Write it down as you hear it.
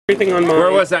Everything on mine.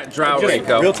 Where was that drow,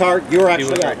 Rico? Real tar, you were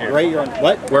actually right here. Ray, you're on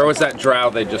what? Where was that drow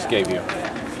they just gave you?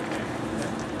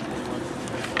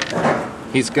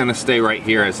 He's gonna stay right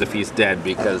here as if he's dead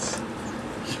because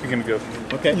You're gonna go.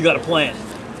 Okay. You got a plan.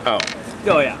 oh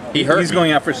Yeah. he hurt He's me.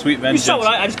 going out for sweet You vengeance. saw what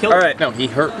I just killed. All right. No, he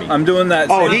hurt me. I'm doing that.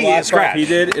 Oh, same he blast scratched. off he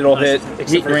did. It'll hit Except for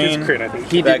his green. crit, I think.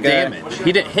 He that did guy. damage.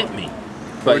 He didn't hit me,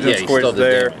 but Origin yeah, he score's still did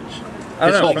there. damage. I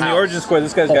His don't know. whole From the house. origin score,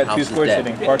 this guy's Whole got house 2 is scores dead.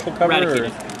 hitting. Partial cover, or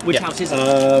Eradicated. Which Yeah. house is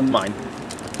it? Mine.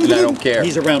 And I don't care.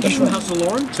 He's around us. From House of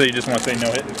Lauren? so you just want to say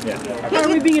no hit? Yeah. Why are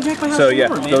we being attacked by House So, of yeah,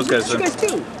 Lauren, man? those guys You then. guys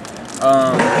too.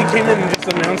 He came in and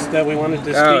just announced that we wanted to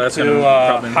Oh, that's speak gonna to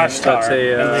probably mean Hashtar, that's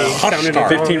a, and they sounded it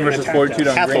 15 wrong versus and attacked 42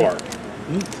 us. on green. Hathor.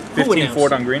 15 announced?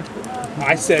 forward on green.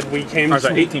 I said we came, Oh,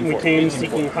 sorry, 18 we forward. came 18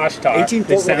 seeking Hashtar. 18 They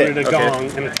forward sounded hit. a Okay.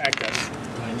 gong and attacked us.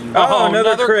 Oh,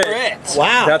 another crit.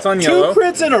 Wow. That's on yellow. 2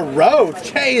 crits in a row.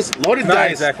 Chase. Loaded Not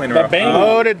dice. exactly in a The row. bang.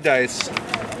 Loaded dice.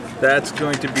 That's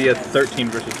going to be a 13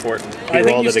 versus 14. I think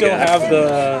rolled you it still again. have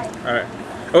the. All right.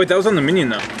 Oh wait, that was on the minion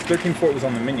though. 13 fort was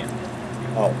on the minion.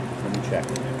 Oh, let me check.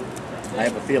 I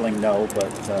have a feeling no, but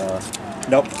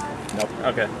nope. Nope.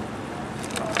 Okay.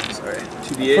 Sorry. I'm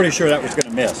 2d8. pretty sure that was going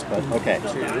to miss, but okay.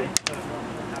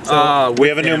 We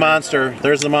have a new monster.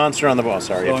 There's the monster on the ball.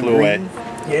 Sorry, it Going flew away. green.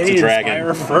 Yay, a dragon.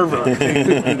 Inspire fervor.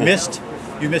 You missed.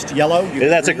 You missed yellow. You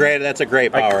That's a great. That's a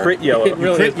great I power. crit yellow. It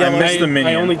really crit is. yellow. I missed the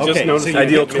minion. I only just Okay, noticed so that I you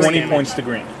deal it missed 20 damage. points to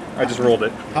green. I just rolled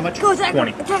it. How much?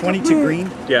 20. 20 to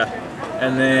green. Yeah.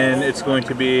 And then it's going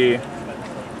to be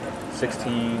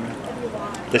 16.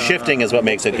 The shifting is what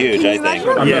makes it huge, I think.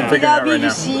 I'm Yeah. figuring it out right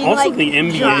now. Also the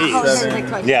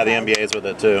NBA. Yeah, the NBA's with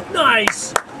it too.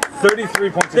 Nice. 33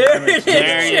 points of There damage. it is.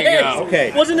 There you Chase. go.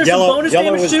 Okay. Wasn't there Yellow- some bonus yellow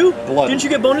damage was too? blood. Didn't you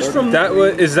get bonus from? That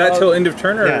was, is that till end of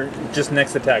turn or Yeah. just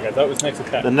next attack? I thought it was next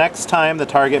attack. The next time the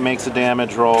target makes a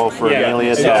damage roll for Yeah. a melee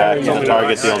Yeah. attack, Yeah. the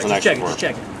target deals an Just extra checking. Just 4.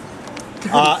 checking.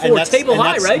 And that's, table and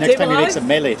high, that's right? Next Table time he makes high? a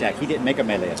melee attack. He didn't make a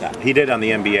melee attack. He did on the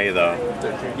NBA though.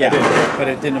 Yeah, but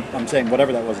it didn't. I'm saying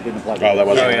whatever that was, it didn't apply. to Oh, that you.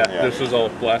 wasn't. Oh yeah, this was all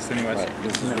blast anyways. Right.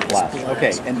 This is the blast.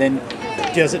 Okay, and then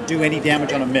does it do any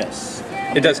damage on a miss?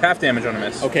 It does half damage on a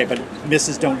miss. Okay, but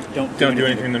misses don't Don't do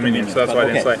anything to the minion, so that's but why I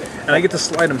didn't okay. slide. And I get to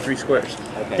slide him 3 squares.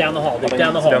 Okay. Down the hall. Dude,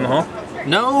 down the hall. Down the hall?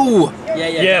 No! Yeah,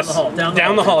 yeah. Yes. Down the hall.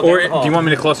 Down the hall. Or down the hall. do you want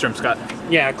me to cluster him, Scott?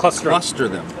 Yeah, cluster. Cluster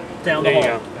them. Down the There you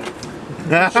hall.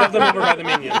 go. Shove them over by the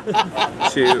minion.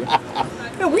 2.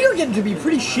 Man, we are getting to be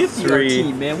pretty shifty, our 3,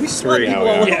 team, man. We slug 3. people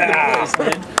all over Yeah. the place,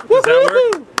 man. Does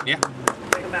that work? Yeah.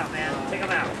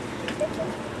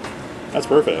 That's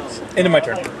perfect. End of my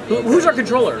turn. Who's our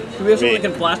controller? Do we have someone Me. that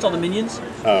can blast all the minions?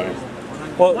 Oh,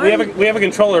 Well, we have a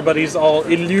controller, but he's all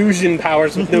illusion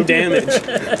powers with no damage.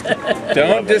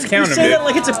 Don't You discount him, say that dude.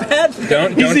 like it's a bad thing.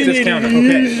 Don't He's an discount him.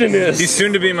 illusionist. He's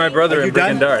soon to be my brother Are in you Brick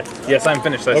done? and Darth. Yes, I'm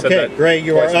finished. I said Okay, that. Gray,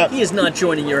 you are up. He is not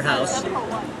joining your house.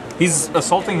 He's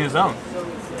assaulting his own.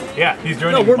 Yeah, he's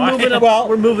joining No, we're mine. moving up. Well,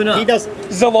 we're moving up. He does.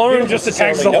 Zalaran just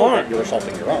attacked Zalaran. You're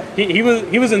assaulting your own.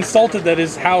 He was insulted that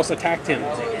his house attacked him.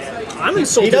 I'm He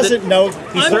insulted. doesn't know. I'm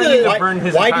threatening gonna to burn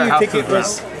his Why do entire you house think to it the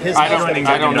was ground. his I house?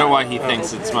 I don't know why he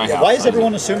thinks it's my house. Why is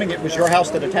everyone assuming it was your house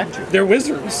that attacked you? They're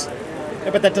wizards. Yeah,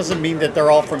 but that doesn't mean that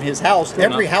they're all from his house.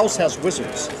 Every house has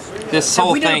wizards. This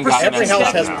whole we done a thing got perception Every messed house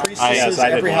up has now. priestesses. I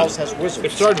did Every one. house has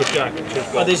wizards. Started with Jack.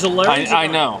 Are they Zolarians? I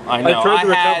know. I tried to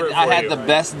recover it I for had you. the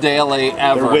best daily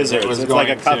ever. they're wizards. It was It's going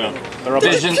like a coven. to. They're all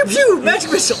Vision. Pew pew!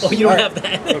 Magic missile. Oh, you don't have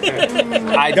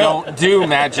that. I don't do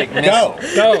magic Go.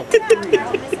 missiles.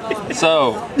 Go.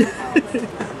 So,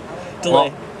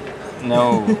 Delay.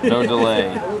 no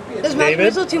delay. Does magic David?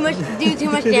 missile do too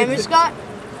much damage, Scott?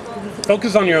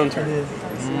 Focus on your own turn.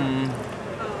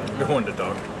 You're going to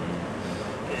dog.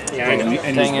 Yeah, I know.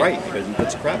 And Dang he's it. right because he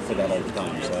gets crap for that all the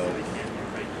time. So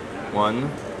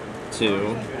 1,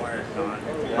 2,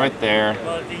 right there.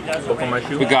 Look on my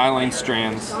shoe. Beguiling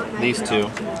strands. These two.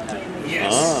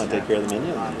 Ah, take care of the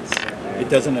minions. it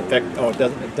doesn't affect. Oh,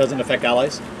 it doesn't affect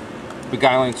allies.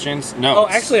 Beguiling strands. No. Oh,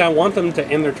 actually, I want them to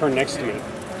end their turn next to me.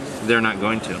 they're not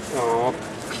going to. Oh,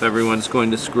 If everyone's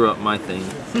going to screw up my thing,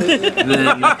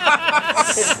 then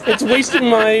it's wasting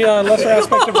my lesser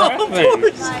aspect of wrath thing.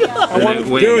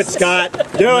 Do it, Scott.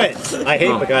 Do it. I hate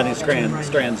Oh. beguiling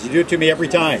strands. You do it to me every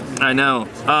time. I know.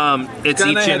 It's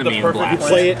Kinda each had the enemy in perfect You black.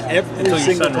 play it every Until your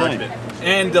single son wrecked time. it.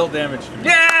 And dealt damage to me.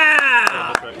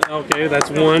 Yeah! Okay, that's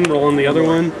one. Roll on the other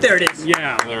one. There it is.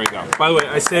 Yeah. There we go. By the way,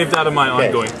 I saved out of my Okay,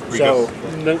 ongoing. so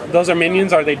Those are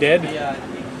minions. Are they dead?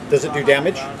 does it do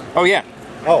damage? Oh yeah.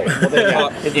 Oh, well then, yeah.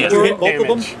 It Yeah. does You hit hit both of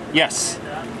them? damage. Yes.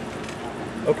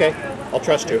 Okay, I'll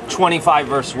trust you. 25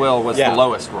 versus will was Yeah. the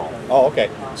lowest roll. Oh, okay.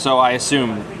 So I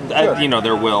assume, Sure. you know,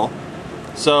 their will.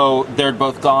 So they're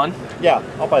both gone. Yeah,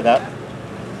 I'll buy that.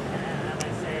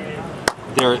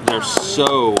 they're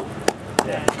so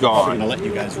I'm gone. gonna let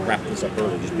you guys wrap this up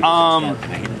early. Just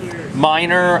because it's dark.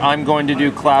 Minor, I'm going to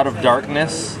do Cloud of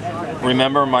Darkness.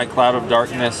 Remember, my Cloud of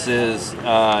Darkness is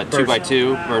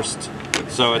 2x2 burst,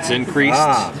 so it's increased.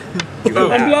 You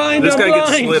got I'm that. blind. This I'm guy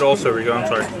blind. gets slid also, Rico. I'm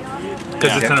sorry.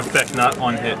 Because it's an effect, not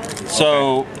on hit.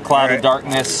 So Cloud of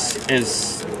Darkness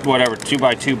is whatever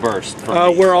 2x2 burst. For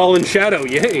me. We're all in shadow.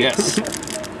 Yay! Yes.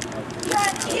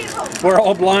 We're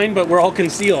all blind, but we're all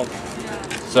concealed.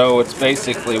 So it's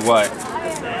basically what?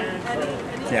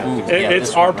 Yeah. Ooh, It's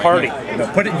this our one right party. here.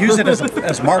 No, Use it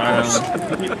as markers.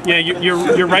 Yeah,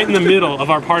 you're right in the middle of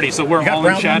our party, so we're You got all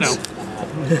in brown shadow. ones?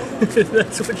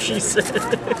 That's what she said.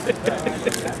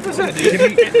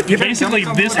 Basically,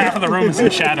 this half of the room is in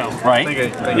shadow. Right?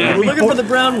 Yeah. We're looking for the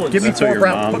brown ones. Give me That's what four your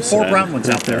brown. mom Put four said. brown ones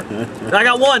out there. I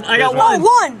got one. I got Oh, one.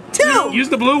 1, 2. Use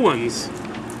the blue ones.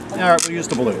 All right, we'll use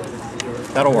the blue.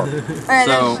 That'll work. Alright,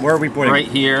 So Where are we putting? right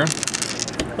here,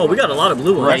 Oh, we got a lot of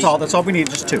blue ones. Right. That's all we need.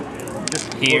 Just 2.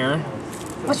 here,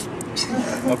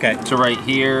 Okay. to right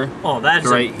here. Oh, that's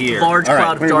Right a here. large All right.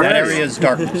 cloud of That darkness. area is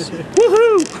darkness.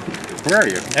 Where are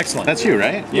you? Excellent. That's you,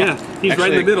 right? Yeah, he's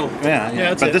right in the middle. Yeah, Yeah,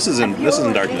 that's but it. this is in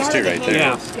darkness too, right there.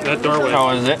 Yeah, that doorway. Oh,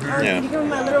 is it? Yeah.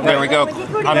 There we go.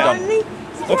 I'm done.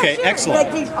 Okay, excellent.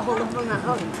 How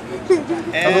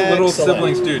the little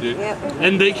siblings do, dude.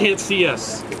 And they can't see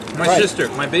us. My sister,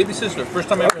 my baby sister, first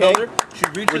time I ever held her, she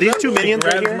reaches Were these up, two minions she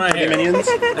right grabs here? my Were they hair minions?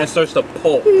 and starts to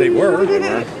pull. They were.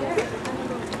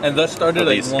 And thus started Oh,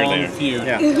 a these are long there. feud.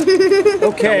 Yeah. That will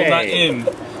not Okay. end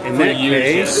In for that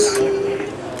years case,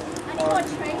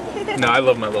 yet. No, I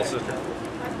love my little sister.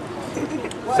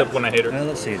 Except when I hate her. well,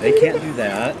 let's see. They can't do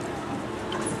that.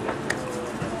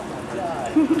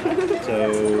 So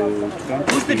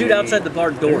Who's the dude outside the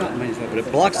bar door? but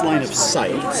it blocks line of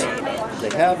sight. They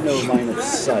have no line of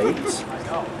sight.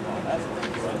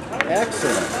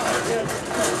 Excellent.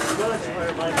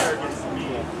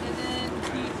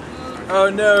 Oh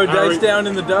no, dice down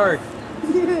in the dark.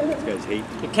 These guys hate.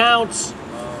 It counts.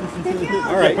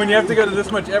 All right. When you have to go to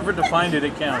this much effort to find it,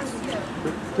 it counts.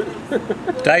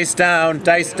 Dice down,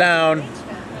 dice down.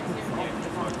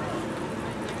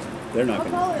 They're not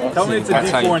going Tell me it's a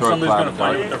That's how you D4 and throw a somebody's cloud going to of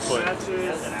find it with their darkness. foot.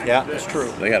 to. Yeah, that's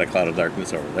true. They got a cloud of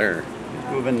darkness over there.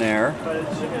 Move in there.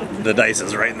 The dice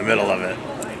is right in the middle of it.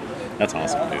 That's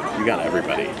awesome, dude. You got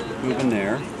everybody. Move in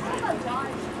there.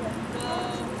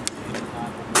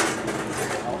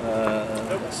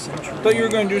 I thought you were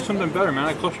going to do something better, man.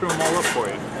 I clustered them all up for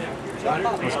you.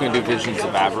 I was going to do Visions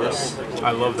of Avarice,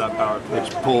 I love that power.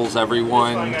 which pulls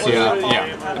everyone to,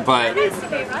 yeah. But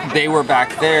they were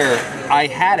back there. I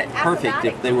had it perfect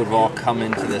if they would have all come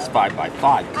into this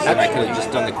 5x5, because then I could have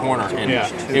just done the corner, and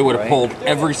it would have pulled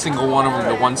every single one of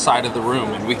them to one side of the room,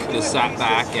 and we could have sat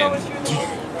back and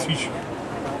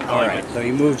All right. So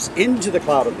he moves into the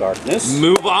cloud of darkness.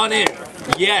 move on in.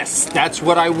 Yes, that's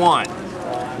what I want.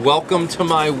 Welcome to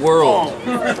my world.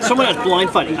 Someone has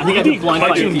blind fighting. I think I have blind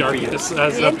Fighting fighting. darkness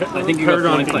as a I think you got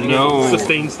paragon blind fighting. No.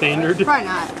 sustained standard. Probably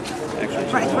not.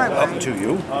 Up to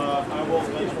you.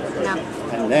 No.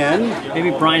 And then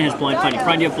Maybe Brian has blind fighting.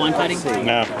 Brian, do you have blind fighting?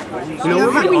 No. You know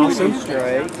what would be awesome?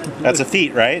 strike. That's a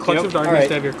feat, right? Clutch of darkness Alright.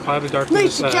 to have your cloud of No, darkness you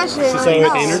suggested it. sustained No.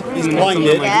 standard. He's And then something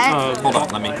blinded. like, Hold on,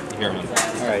 let me hear him.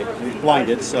 All right. He's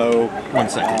blinded. So 1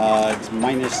 second. it's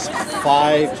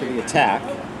 -5 to the attack.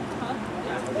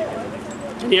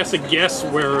 and he has to guess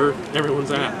where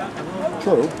everyone's at.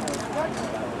 True.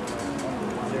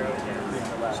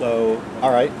 So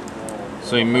all right.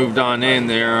 So he moved on in.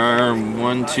 There are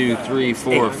 1, 2, 3,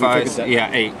 4, Eight. 5, We took it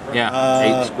yeah, 8.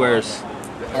 Yeah, 8 squares.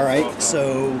 All right.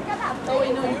 So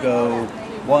you go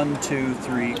 1, 2,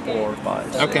 3, 4,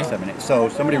 5, 6, Okay. 7, 8. So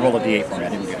somebody roll a d8 for me. I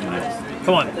didn't get one else.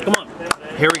 Come on, come on.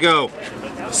 Here we go.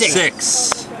 6.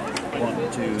 6.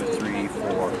 1, 2, 3,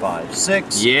 4, 5,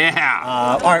 6.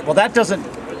 Yeah. All right. Well, that doesn't.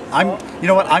 You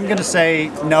know what? I'm going to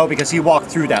say no because he walked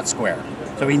through that square,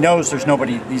 so he knows there's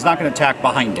nobody. He's not going to attack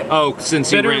behind him. Oh, since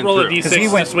he Better ran roll a through. 'Cause he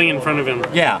d6 went- to swing in front of him.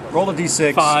 Yeah. Roll a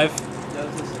d6. 5.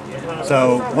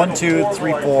 So 1, 2,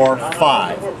 3, 4,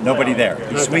 5. Nobody there.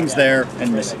 He swings there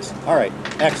and misses. All right.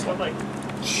 Excellent.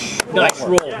 Nice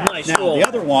roll. Nice Now roll. the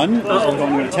other one is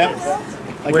going to attempt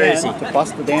Where is again he? to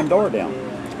bust the damn door down.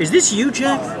 Is this you,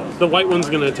 Jack? The white one's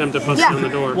going to attempt to bust Yeah. down the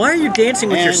door. Why are you dancing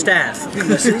with your And- staff? He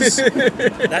misses.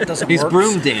 That doesn't He's work.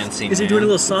 broom dancing. Is he man. doing a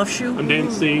little soft shoe? I'm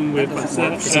dancing with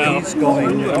myself. So he's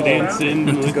going I'm dancing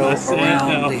to with go myself.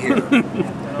 around to here.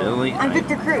 Billy? I'm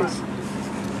Victor Cruz.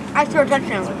 I throw a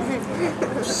touchdown.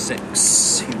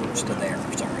 6. He moves to there.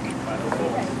 Sorry.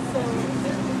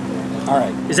 All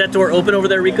right. Is that door open over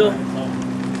there, Rico?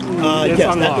 It's Yes,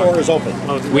 that unlocked. door is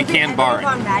open. We can bar it.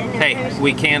 Hey,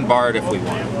 we can bar it if we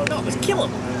want. Just kill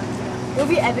him. It would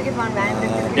be epic if on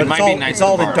random. It might be nice It's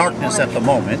all to in borrow. darkness at the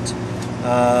moment.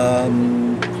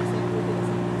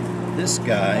 This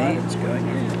guy is going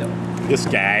here. This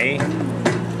guy.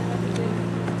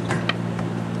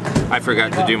 I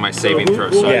forgot to do my saving throw,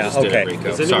 so I Yeah, just did it, okay. Rico.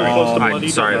 Is anyone Sorry. close to I'm bloody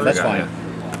sorry, I That's forgot.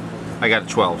 fine. I got a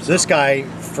 12. This guy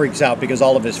freaks out because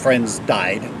all of his friends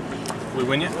died. We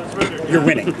win yet? You're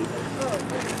winning.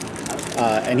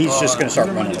 And he's just going to start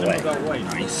running away.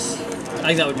 Nice.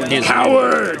 I think that would be He's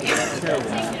Howard!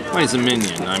 Well, he's a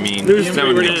minion. I mean, Lose that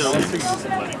would three make renown.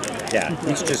 sense. Yeah,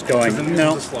 he's just going,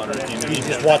 no. He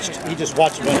just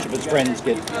watched a bunch of his friends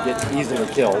get easily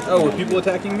killed. Oh, were people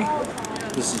attacking me?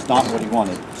 This is not what he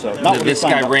wanted. So not No, what he this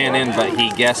signed guy up ran for. in, but he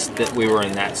guessed that we were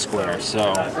in that square, so...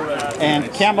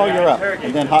 And Camo, you're up.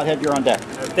 And then Hothead, you're on deck.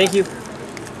 Thank you.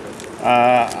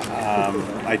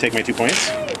 I take my 2 points.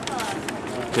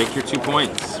 Take your 2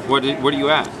 points. What are you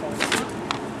at?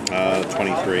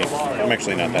 23. I'm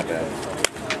actually not that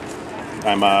bad.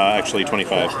 I'm actually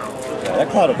 25. That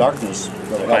cloud of darkness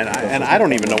really helped. And I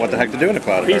don't even know what the heck to do in a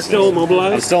cloud of He's darkness. still I'm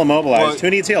immobilized? still immobilized. Well- Who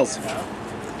needs heals?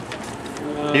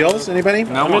 Heals? Anybody?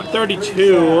 No I'm one. at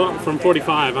 32 from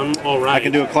 45. I'm alright. I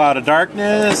can do a cloud of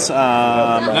darkness.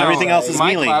 Everything else is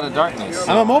my melee. cloud of darkness.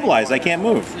 I'm immobilized. I can't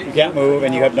move. You can't move,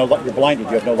 and you're blinded.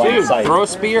 You have no line of Dude, sight. throw a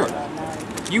spear.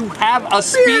 You have a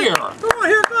spear. Oh,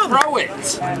 here it comes. Throw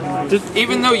it.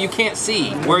 Even though you can't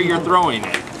see where you're throwing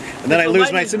it. And then I So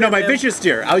lose my lightning my spear, vicious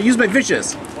steer. I'll use my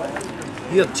vicious.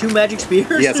 You have 2 magic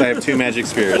spears? Yes, I have 2 magic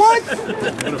spears. What a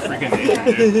freaking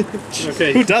idiot.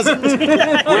 Okay. Who doesn't?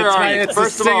 Where are you? It's a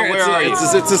First of all, stinger. where are you?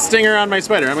 It's a stinger on my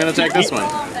spider. I'm going to attack this one.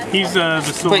 He's the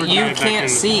silver But you guy that can't can-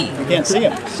 see. You can't see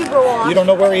him. Super wall. You don't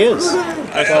know where he is.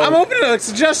 I'm open to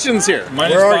suggestions here.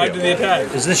 Minus Where are 5 you? to the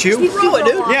attack. Is this you? Throw it,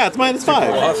 dude. Yeah, it's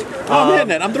 -5. I'm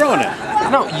hitting it. I'm throwing it.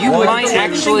 No, you might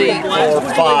actually. 4,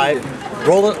 5.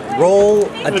 Roll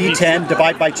a d10,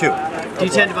 divide by 2.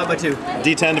 D10 divided by 2.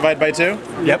 D10 divided by 2.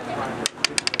 Yep.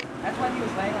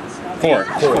 4.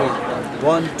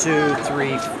 1, 2,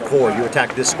 3, 4. You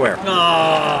attack this square.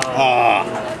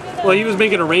 Well, he was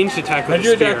making a ranged attack with Had a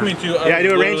you spear. attacked me too, Yeah, I do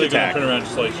a literally range gonna attack. turn around and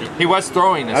just like shoot. He was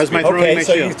throwing I was this. throwing Okay, my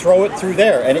so you shield. throw it through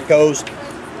there, and it goes.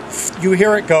 You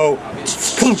hear it go,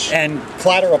 and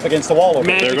clatter up against the wall over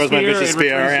there. Magic There goes my spear, vicious it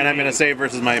spear, returns and to I'm going to me. save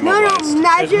versus my No, immobilized. no,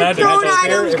 magic magic thrown spear,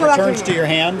 items It go back returns to to your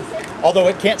hand, although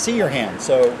it can't see your hand.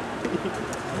 So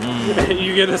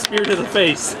You get a spear to the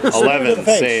face. 11 the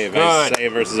face. save. I Good.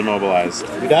 save versus immobilized.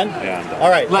 you done? Yeah, I'm done. All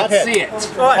right. Let's Hothead. see it.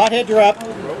 Hothead, you're up.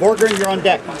 Borgren, you're on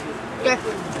deck. Okay.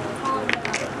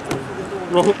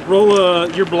 roll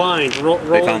you're blind. Roll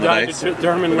a found the die dice. to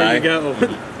determine where you go.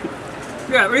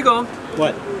 Yeah, Rico.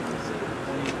 What?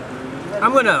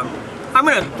 I'm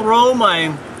gonna throw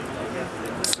my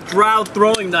drow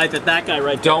throwing knife at that guy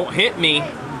right there. Don't hit me.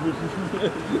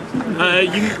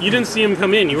 You didn't see him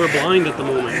come in. You were blind at the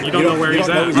moment. You don't know where you he's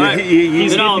don't know at. he's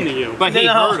He's Then I'll- hitting you. But he Then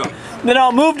I'll- heard him. Then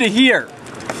I'll move to here.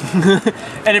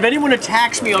 And if anyone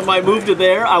attacks me on my move to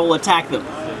there, I will attack them.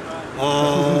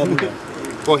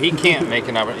 Well, he can't make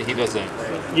an opportunity. He doesn't.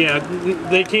 Yeah,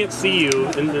 they can't see you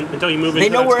until you move into They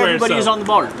know that where square, everybody so- is on the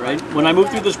board, right? When I move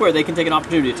through the square, they can take an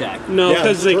opportunity attack. No, Yeah,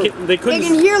 because that's true. they They couldn't.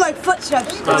 can hear like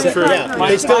footsteps. That's down true. the Yeah,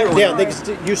 front. they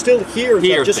still, you still hear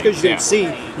Hear stuff just because you things,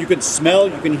 can see. You can smell,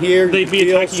 you can hear, They'd you be can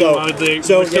feel. attacking you So, while they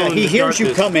so were still yeah, in he the hears you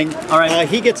darkness. coming. All right.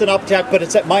 He gets an up attack, but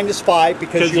it's at -5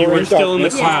 because Because you you're were in still in the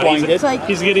darkness. cloud. Blinded. It's like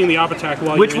He's getting the op attack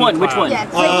while Which you're in the one? Which cloud. one? yeah,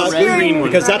 it's like the red spear green one.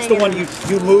 Because that's the one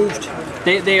you moved.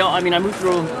 They all, I mean, I moved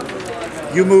through.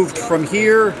 You moved from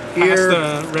here, Past here,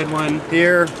 the red one.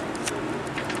 here,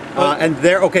 and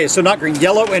there. Okay, so not green,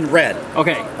 yellow and red.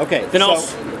 Okay. Okay, Then so,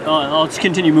 I'll just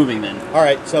continue moving then. all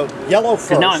right, so yellow first.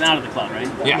 Because now I'm out of the cloud, right?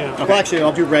 Yeah. Yeah. Well, actually,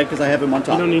 I'll do red because I have him on You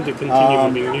top. don't need to continue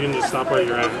moving. You can just stop where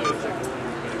you're at.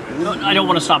 No, I don't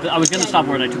want to stop it. I was going to stop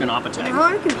where I took an op attack. How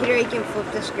on a computer you can flip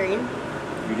the screen?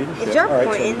 You didn't. Is share. there a All right,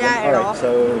 point so, in that at all all? right,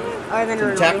 so Other than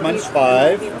attack reminding you?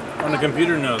 -5, On the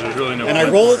computer, no, there's really no and I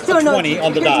point. roll it So a no, 20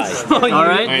 on the die. All There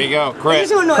right. you go. I Crit.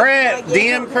 just don't know. Crit! Like,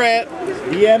 DM crit!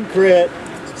 DM crit.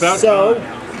 about So,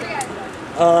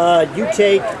 you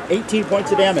take 18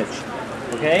 points of damage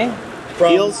Okay. from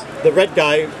Heals? the red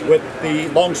guy with the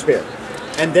long spear.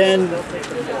 And then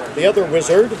the other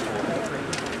wizard,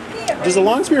 Does the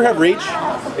long spear have reach?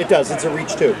 it does, it's a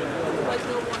reach too.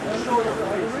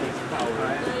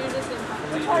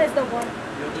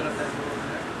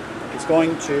 It's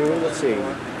going to, let's see.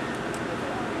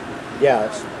 Yeah,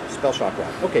 it's spell shock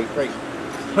rock. Okay, great.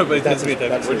 But it That's has to be his- attack.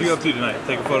 that's What are you his. up to tonight?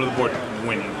 Take a photo of the board.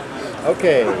 Winning.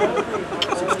 Okay.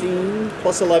 16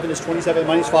 plus 11 is 27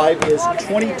 minus 5 is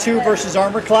 22 versus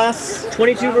armor class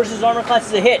 22 versus armor class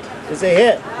is a hit. is a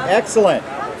hit. Excellent.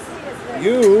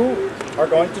 you are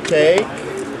going to take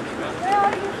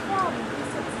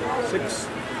 6,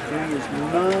 3 is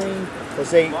 9,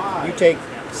 plus 8. You take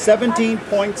 17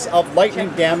 points of lightning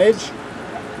damage,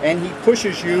 and he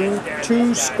pushes you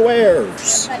 2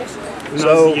 squares.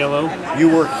 So you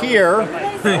were here.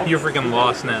 You're freaking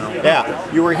lost now.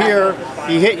 Yeah, you were here.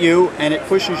 He hit you, and it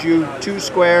pushes you 2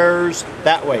 squares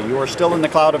that way. You are still in the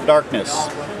cloud of darkness.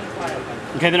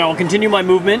 Okay, then I will continue my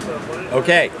movement.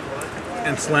 Okay.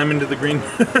 And slam into the green.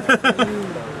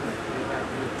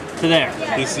 To there.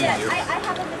 He sees you.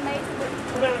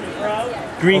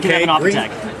 Green can have an off green,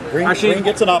 attack. Green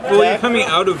gets an up Well, you're attack. coming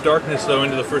out of darkness though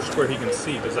into the first square he can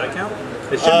see. Does that count?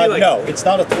 It should be like No, it's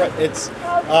not a threat. It's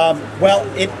well,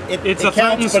 it It's a counts,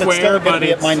 threatened but it's still square, going to but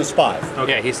be at it's- -5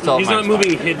 Okay, he's still. He's at not minus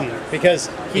moving five. hidden. because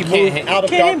he can't moved hit- out of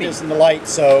can't hit me. darkness in the light.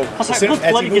 So Plus, as, soon, plus as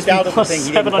he bloody moved gives me out of the plus thing, he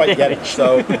 7 didn't on quite get it. damage.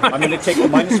 So I'm going to take the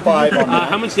 -5 on that.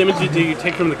 How much damage do you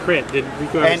take from the crit? Did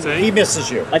Rico ever And say? he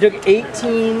misses you. I took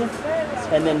 18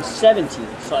 and then 17,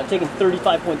 so I've taken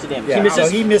 35 points of damage. Yeah, He misses. so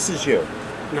he misses you.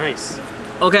 Nice.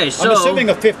 Okay, so I'm assuming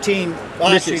a 15. Well,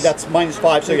 actually, misses. that's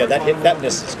 -5. So yeah, that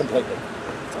misses completely.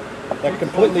 That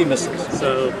completely misses.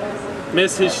 So,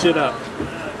 miss his shit up.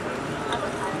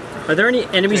 are there any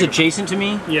enemies adjacent to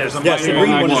me? Yes. Yes, the you're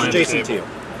green on one that is adjacent to you.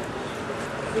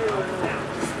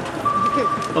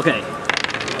 Okay.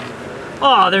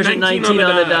 Oh, there's a 19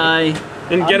 on the die.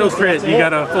 And ghetto crit, you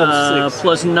got a full 6.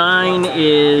 Plus 9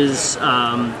 is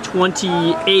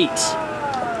 28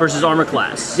 versus armor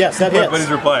class. Yes, that What is hits.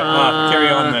 your reply? Carry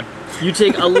on then. You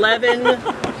take 11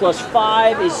 plus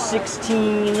 5 is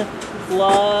 16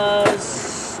 plus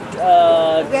We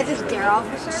got this dare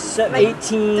officer.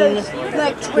 18,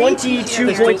 Like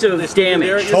 22 points of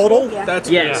damage. Total? Yeah. That's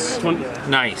Yes.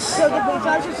 Nice. So the police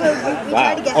officer, so we Wow.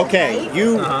 tried to get Okay, this, right?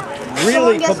 you really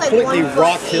Someone gets, like, completely 1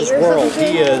 rocked plus his 8 or world.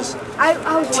 something. He is I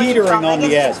was teetering wondering, on I the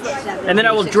guess edge. it's plus 7. And then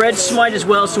I will dread smite as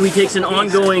well, so he takes an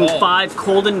ongoing 5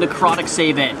 cold and necrotic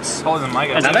save ends. taller than my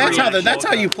guy. As Now a that's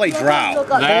how you play Drow.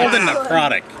 Look up. Cold and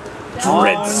necrotic.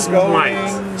 Dread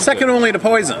smite. Second only to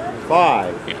poison.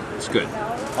 5. Yeah, it's good.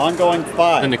 Ongoing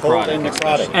 5. The Cold necrotic and is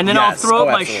necrotic. And then I'll Yes. throw Oh, up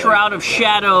my absolutely. Shroud of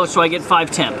Shadow, so I get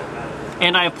 5 temp.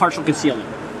 And I have partial concealment.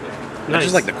 I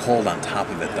just like the cold on top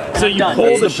of it though. So you Done. pull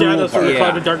It's the the brutal shadows from the part.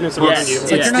 cloud of darkness around Yes. you. It's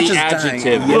like It's you're not the just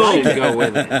adjective dying. that should go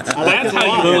with it. That's how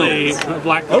you play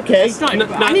Black. Okay, Not,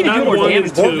 Not- I need to do not more one damage.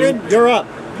 and two. Borgren, you're up.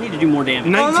 I need to do more damage.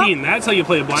 19. That's how you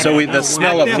play a Black. So Not the one.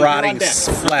 smell of Active rotting on deck.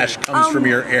 flesh comes from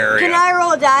your Can area. I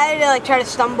roll a die to like try to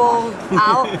stumble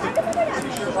out?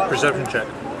 Perception check.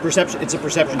 Perception. It's a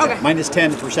perception check. Okay.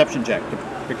 -10 perception check.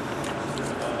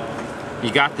 You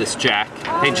got this, Jack.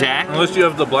 Hey, Jack. Unless you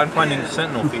have the blind finding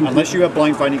sentinel feat. Unless you have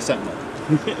blind finding sentinel.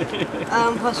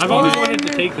 Plus I've always 1. wanted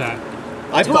to take that.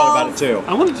 I've thought about it too.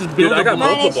 I want to just Dude, build I got a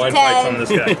multiple blind fights on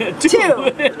this guy.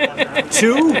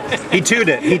 2. 2? He tooted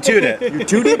it. He tooted it. You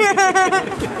tooted?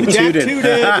 He Jack tooted.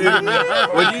 tooted.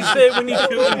 What do you say when you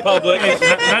do in public?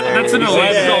 That's an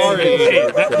 11 Yeah. already. Hey,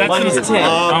 that's Mine is an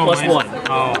 10 plus mine's- 1.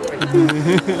 Oh.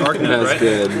 Darkness, That's right?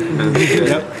 good. That's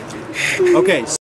good. Okay.